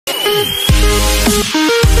Hey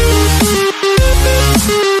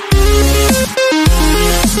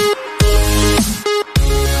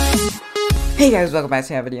guys, welcome back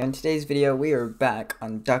to another video. In today's video, we are back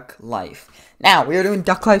on Duck Life. Now, we are doing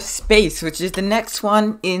Duck Life Space, which is the next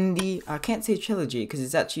one in the, I can't say trilogy, because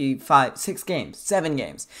it's actually 7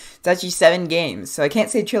 games. It's actually 7 games, so I can't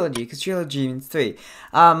say trilogy, because trilogy means 3.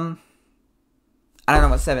 I don't know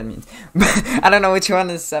what 7 means. I don't know which one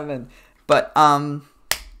is 7. But,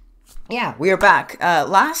 yeah, we are back.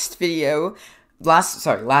 Last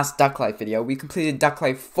Duck Life video, we completed Duck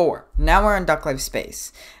Life 4. Now we're on Duck Life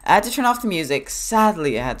Space. I had to turn off the music.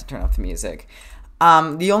 Sadly, I had to turn off the music.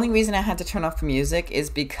 The only reason I had to turn off the music is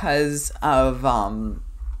because of,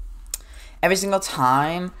 every single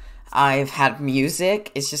time I've had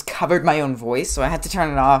music, it's just covered my own voice, so I had to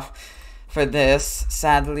turn it off for this,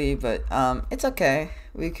 sadly, but, it's okay.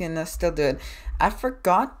 We can still do it. I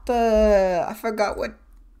forgot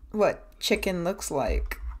what chicken looks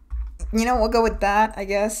like. You know, we'll go with that, I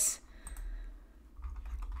guess.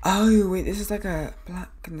 Oh, wait, this is like a black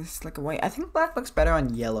and this is like a white. I think black looks better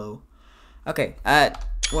on yellow. Okay,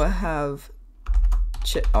 we'll have...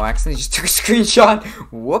 Oh, I accidentally just took a screenshot.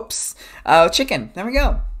 Whoops. Chicken. There we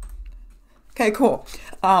go. Okay, cool.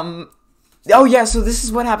 Oh, yeah, so this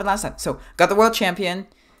is what happened last time. So, got the world champion.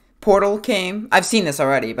 Portal came. I've seen this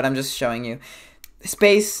already, but I'm just showing you.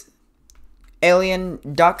 Space. Alien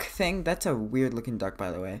duck thing. That's a weird looking duck,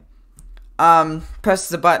 by the way. Presses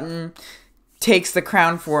the button, takes the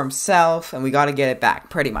crown for himself, and we gotta get it back,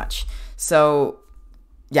 pretty much. So,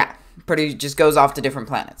 yeah, just goes off to different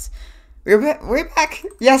planets. We're back!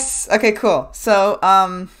 Yes! Okay, cool. So,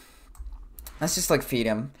 let's just, like, feed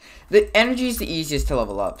him. The energy is the easiest to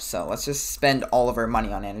level up, so let's just spend all of our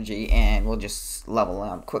money on energy, and we'll just level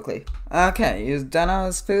up quickly. Okay, he's done all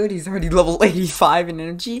his food. He's already level 85 in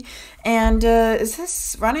energy. And, is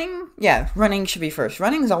this running? Yeah, running should be first.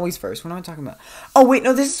 Running is always first. What am I talking about? Oh, wait,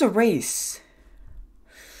 no, this is a race.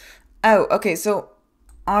 Oh, okay, so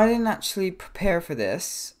I didn't actually prepare for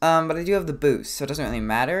this, but I do have the boost, so it doesn't really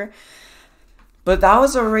matter. But that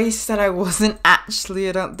was a race that I wasn't actually,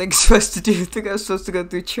 I don't think, supposed to do. I think I was supposed to go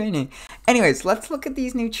through training. Anyways, let's look at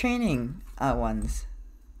these new training ones.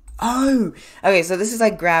 Oh! Okay, so this is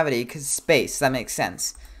like gravity, because space. That makes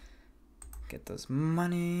sense. Get those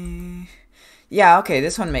money. Yeah, okay,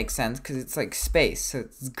 this one makes sense, because it's like space, so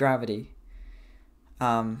it's gravity.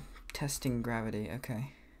 Testing gravity,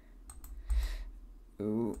 okay.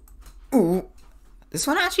 Ooh. Ooh! This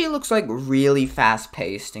one actually looks like really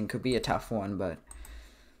fast-paced and could be a tough one, but...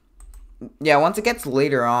 yeah, once it gets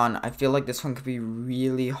later on, I feel like this one could be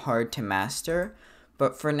really hard to master.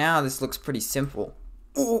 But for now, this looks pretty simple.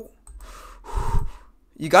 Ooh.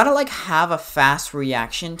 You gotta, like, have a fast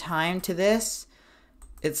reaction time to this.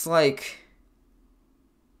 It's like...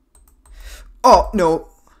 oh, no.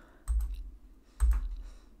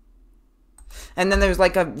 And then there's,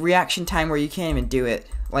 like, a reaction time where you can't even do it.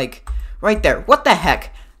 Like... right there. What the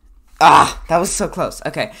heck? Ah, that was so close.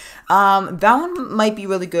 Okay. That one might be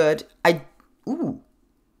really good. Ooh.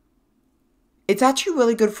 It's actually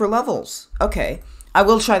really good for levels. Okay. I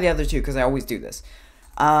will try the other two, because I always do this.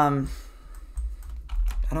 How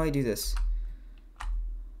do I do this?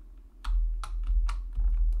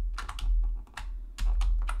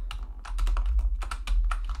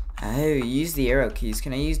 Oh, use the arrow keys.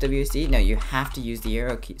 Can I use WSD? No, you have to use the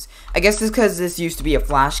arrow keys. I guess it's because this used to be a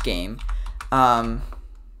Flash game. That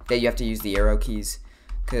you have to use the arrow keys.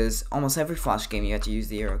 Because almost every Flash game you have to use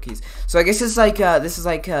the arrow keys. So I guess it's like, this is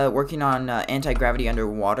like working on anti-gravity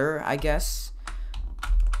underwater, I guess.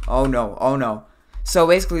 Oh no, oh no. So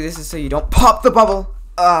basically this is so you don't pop the bubble.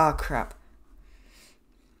 Ah, crap.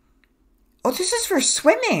 Oh, this is for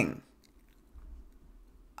swimming.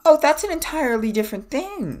 Oh, that's an entirely different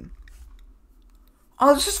thing.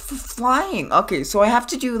 Oh, it's just for flying. Okay, so I have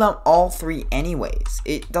to do them all 3 anyways.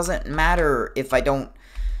 It doesn't matter if I don't...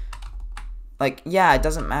 like, yeah, it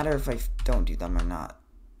doesn't matter if I don't do them or not.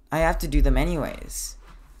 I have to do them anyways.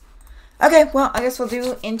 Okay, well, I guess we'll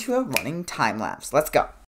do into a running time lapse. Let's go.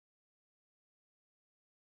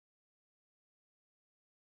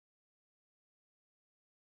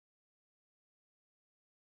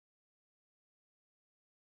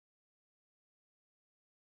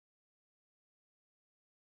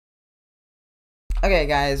 Okay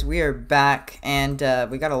guys, we are back, and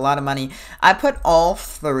we got a lot of money. I put all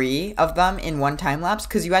 3 of them in one time lapse,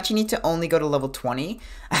 because you actually need to only go to level 20.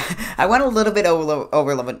 I went a little bit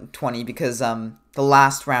over level 20, because the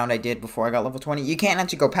last round I did before I got level 20. You can't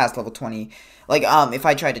actually go past level 20. Like, if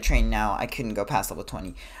I tried to train now, I couldn't go past level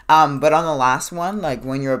 20. But on the last one, like,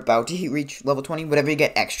 when you're about to reach level 20, whatever you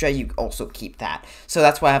get extra, you also keep that. So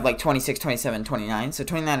that's why I have, like, 26, 27, 29. So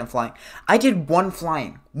 29 and flying. I did one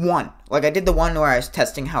flying. One. Like, I did the one where I was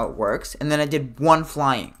testing how it works, and then I did one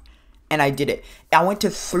flying. And I did it. I went to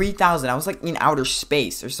 3,000. I was, like, in outer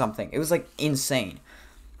space or something. It was, like, insane.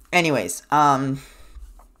 Anyways,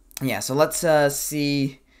 yeah, so let's,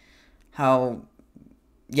 see how...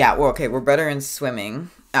 Yeah, well, okay, we're better in swimming.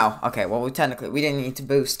 Oh, okay, well, we didn't need to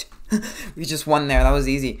boost. We just won there, that was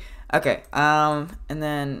easy. Okay, and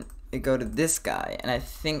then we go to this guy, and I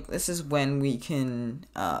think this is when we can,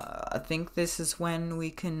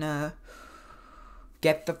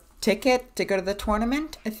 get the ticket to go to the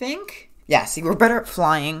tournament, I think? Yeah, see, we're better at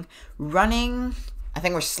flying. Running, I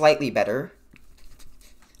think we're slightly better.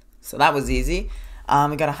 So that was easy.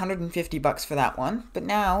 We got 150 bucks for that one, but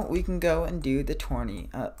now we can go and do the tourney.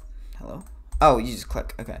 Hello? Oh, you just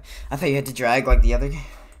click. Okay. I thought you had to drag like the other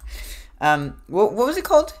game. What was it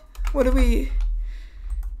called? What do we...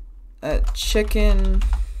 chicken...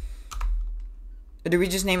 Or do we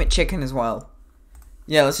just name it chicken as well?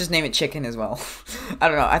 Yeah, let's just name it chicken as well. I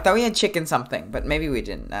don't know. I thought we had chicken something, but maybe we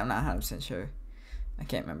didn't. I'm not 100% sure. I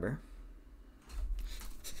can't remember.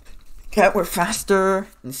 Okay, we're faster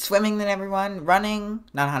in swimming than everyone. Running,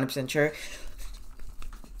 not 100% sure.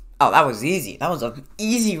 Oh, that was easy. That was an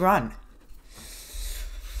easy run.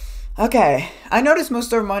 Okay, I noticed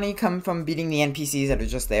most of our money come from beating the NPCs that are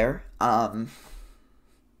just there.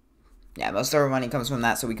 Yeah, most of our money comes from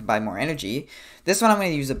that so we can buy more energy. This one I'm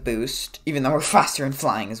going to use a boost, even though we're faster in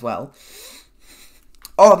flying as well.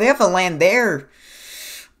 Oh, they have to land there.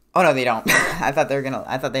 Oh, no, they don't. I thought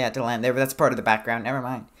they had to land there, but that's part of the background. Never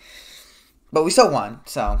mind. But we still won,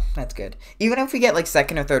 so that's good. Even if we get, like,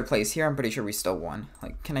 second or third place here, I'm pretty sure we still won.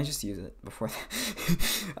 Like, can I just use it before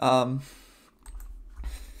that?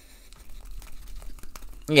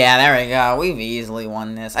 Yeah, there we go. We've easily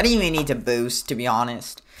won this. I didn't even need to boost, to be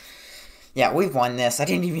honest. Yeah, we've won this. I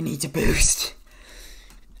didn't even need to boost.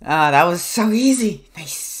 That was so easy.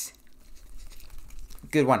 Nice.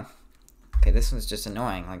 Good one. Okay, this one's just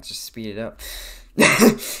annoying. Like, just speed it up.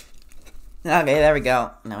 Okay, there we go.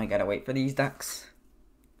 Now we gotta wait for these ducks.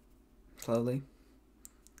 Slowly.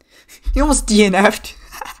 You almost DNF'd.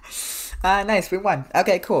 Nice, we won.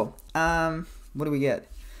 Okay, cool. What do we get?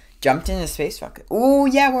 Jumped in a space rocket. Ooh,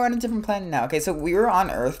 yeah, we're on a different planet now. Okay, so we were on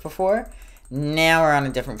Earth before. Now we're on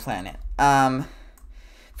a different planet.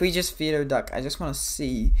 If we just feed our duck, I just want to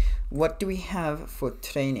see, what do we have for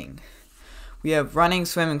training? We have running,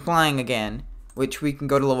 swimming, flying again, which we can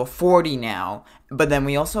go to level 40 now. But then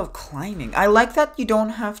we also have climbing. I like that you don't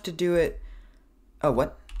have to do it. Oh,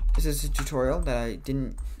 what? Is this a tutorial that I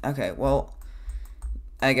didn't... Okay, well,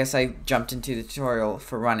 I guess I jumped into the tutorial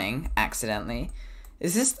for running accidentally.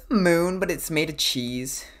 Is this the moon, but it's made of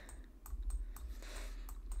cheese?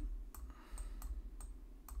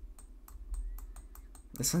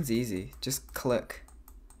 This one's easy. Just click.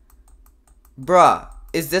 Bruh,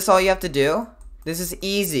 is this all you have to do? This is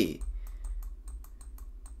easy.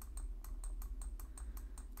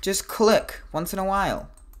 Just click once in a while.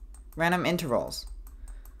 Random intervals.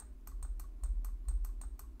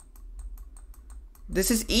 This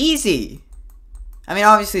is easy. I mean,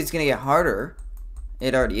 obviously it's gonna get harder.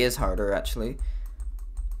 It already is harder, actually.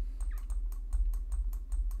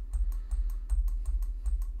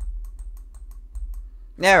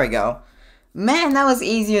 There we go. Man, that was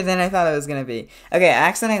easier than I thought it was gonna be. Okay, I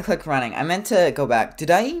accidentally clicked running. I meant to go back.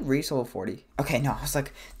 Did I reach level 40? Okay, no, I was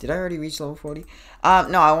like, did I already reach level 40?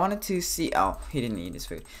 No, I wanted to see... Oh, he didn't eat his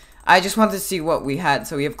food. I just wanted to see what we had.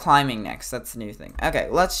 So we have climbing next. That's the new thing. Okay,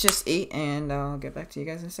 let's just eat, and I'll get back to you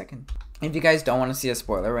guys in a second. If you guys don't want to see a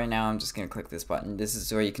spoiler right now, I'm just gonna click this button. This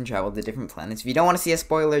is where you can travel to different planets. If you don't want to see a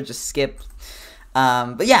spoiler, just skip.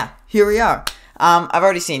 But yeah, here we are. I've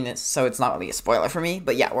already seen this, so it's not really a spoiler for me.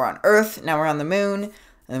 But yeah, we're on Earth, now we're on the Moon, and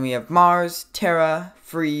then we have Mars, Terra,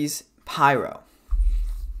 Freeze, Pyro.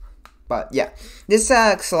 But yeah, this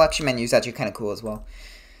selection menu is actually kind of cool as well.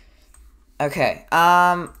 Okay,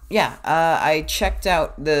 yeah, I checked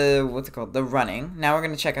out the, what's it called, the running. Now we're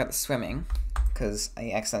going to check out the swimming, because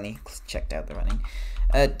I accidentally checked out the running.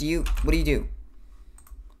 What do you do?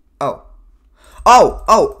 Oh,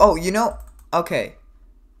 you know, okay.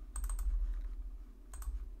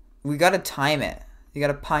 We gotta time it. You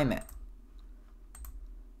gotta time it.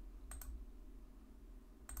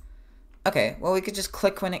 Okay, well, we could just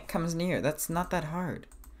click when it comes near. That's not that hard.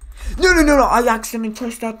 No, I accidentally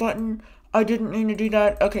pressed that button. I didn't mean to do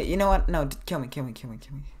that. Okay, you know what? No, kill me.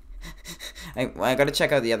 I gotta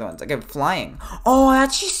check out the other ones. Okay, flying. Oh, I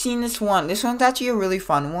actually seen this one. This one's actually a really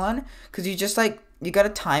fun one. Because you just, like, you gotta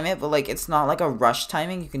time it, but, like, it's not, like, a rush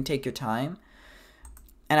timing. You can take your time.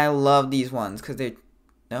 And I love these ones, because they're...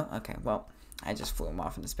 No? Okay, well, I just flew them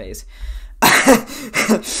off into space.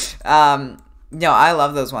 No, I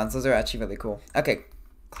love those ones. Those are actually really cool. Okay,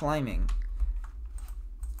 climbing.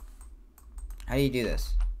 How do you do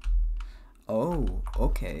this? Oh,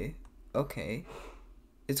 okay. Okay.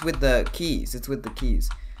 It's with the keys. It's with the keys.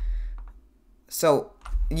 So,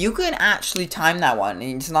 you can actually time that one,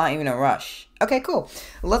 and it's not even a rush. Okay, cool.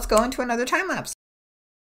 Let's go into another time lapse.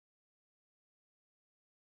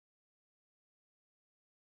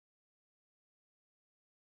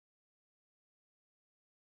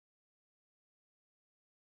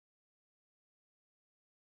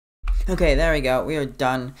 Okay, there we go. We are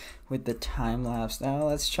done with the time lapse. Now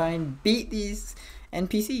let's try and beat these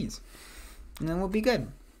NPCs. And then we'll be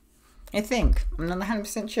good. I think. I'm not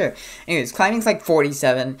 100% sure. Anyways, climbing's like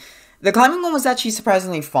 47. The climbing one was actually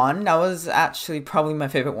surprisingly fun. That was actually probably my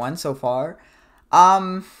favorite one so far.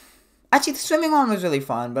 Actually, the swimming one was really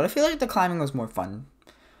fun, but I feel like the climbing was more fun.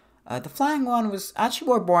 The flying one was actually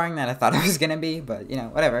more boring than I thought it was gonna be, but, you know,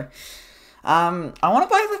 whatever. I want to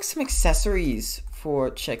buy, like, some accessories for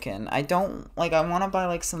chicken. I want to buy,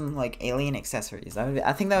 like, some, like, alien accessories.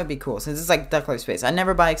 I think that would be cool, since it's, like, Duck Life Space. I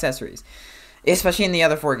never buy accessories. Especially in the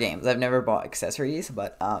other 4 games. I've never bought accessories,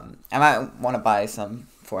 but, I might want to buy some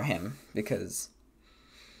for him, because,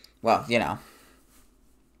 well, you know.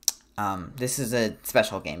 This is a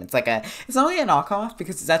special game. It's not really a knockoff,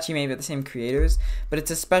 because it's actually made by the same creators, but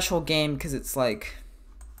it's a special game, because it's, like,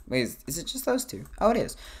 wait, is it just those 2? Oh, it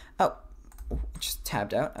is. Oh, just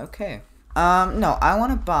tabbed out. Okay. No, I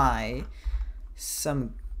want to buy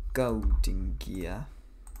some golden gear.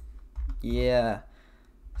 Yeah.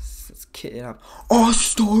 Let's kit it up. Oh,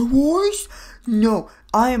 Star Wars? No,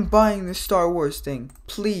 I am buying the Star Wars thing.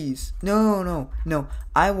 Please. No.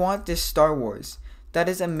 I want this Star Wars. That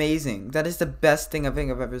is amazing. That is the best thing I think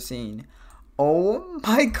I've ever seen. Oh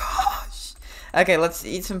my gosh. Okay, let's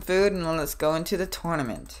eat some food and then let's go into the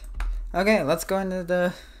tournament. Okay, let's go into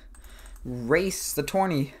the race, the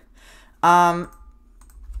tourney.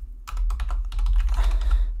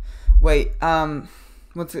 Wait,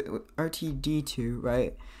 what's it? RTD2,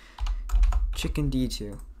 right? Chicken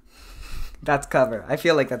D2. That's cover. I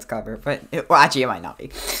feel like that's cover, but well, actually, it might not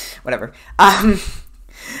be. Whatever.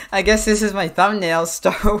 I guess this is my thumbnail,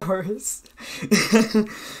 Star Wars.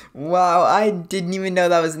 Wow, I didn't even know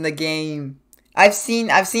that was in the game. I've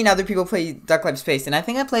seen other people play Duck Life Space, and I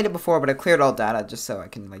think I played it before, but I cleared all data just so I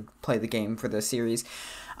can, like, play the game for the series.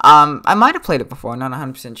 I might have played it before, not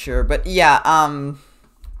 100% sure, but yeah,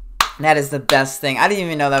 that is the best thing. I didn't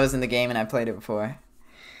even know that was in the game, and I played it before.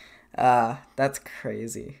 That's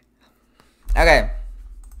crazy. Okay.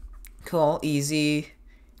 Cool, easy.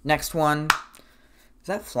 Next one. Is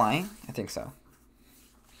that flying? I think so.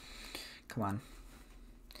 Come on.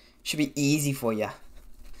 Should be easy for you.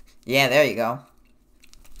 Yeah, there you go.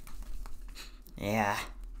 Yeah.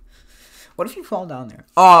 What if you fall down there?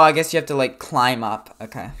 Oh, I guess you have to, like, climb up.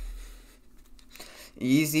 Okay.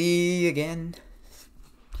 Easy again.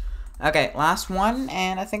 Okay, last one,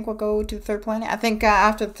 and I think we'll go to the 3rd planet. I think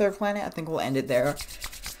after the 3rd planet, I think we'll end it there.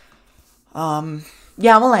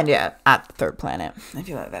 Yeah, we'll end it at the 3rd planet. I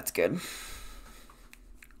feel like that's good.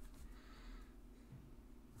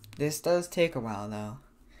 This does take a while, though.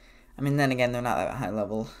 I mean, then again, they're not that high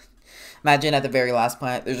level. Imagine at the very last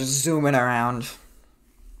planet, they're just zooming around.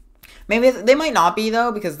 Maybe they might not be,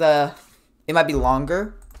 though, because it might be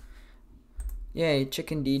longer. Yay,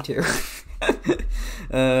 chicken D2.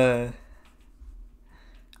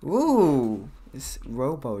 Ooh, this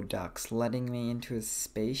Roboduck's letting me into his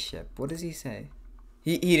spaceship. What does he say?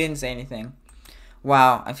 He didn't say anything.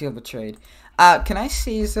 Wow, I feel betrayed. Can I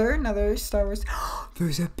see, is there another Star Wars?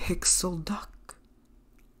 There's a pixel duck.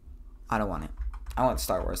 I don't want it. I want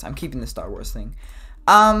Star Wars. I'm keeping the Star Wars thing.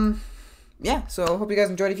 Yeah, so hope you guys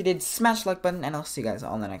enjoyed. If you did, smash the like button, and I'll see you guys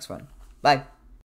on the next one. Bye.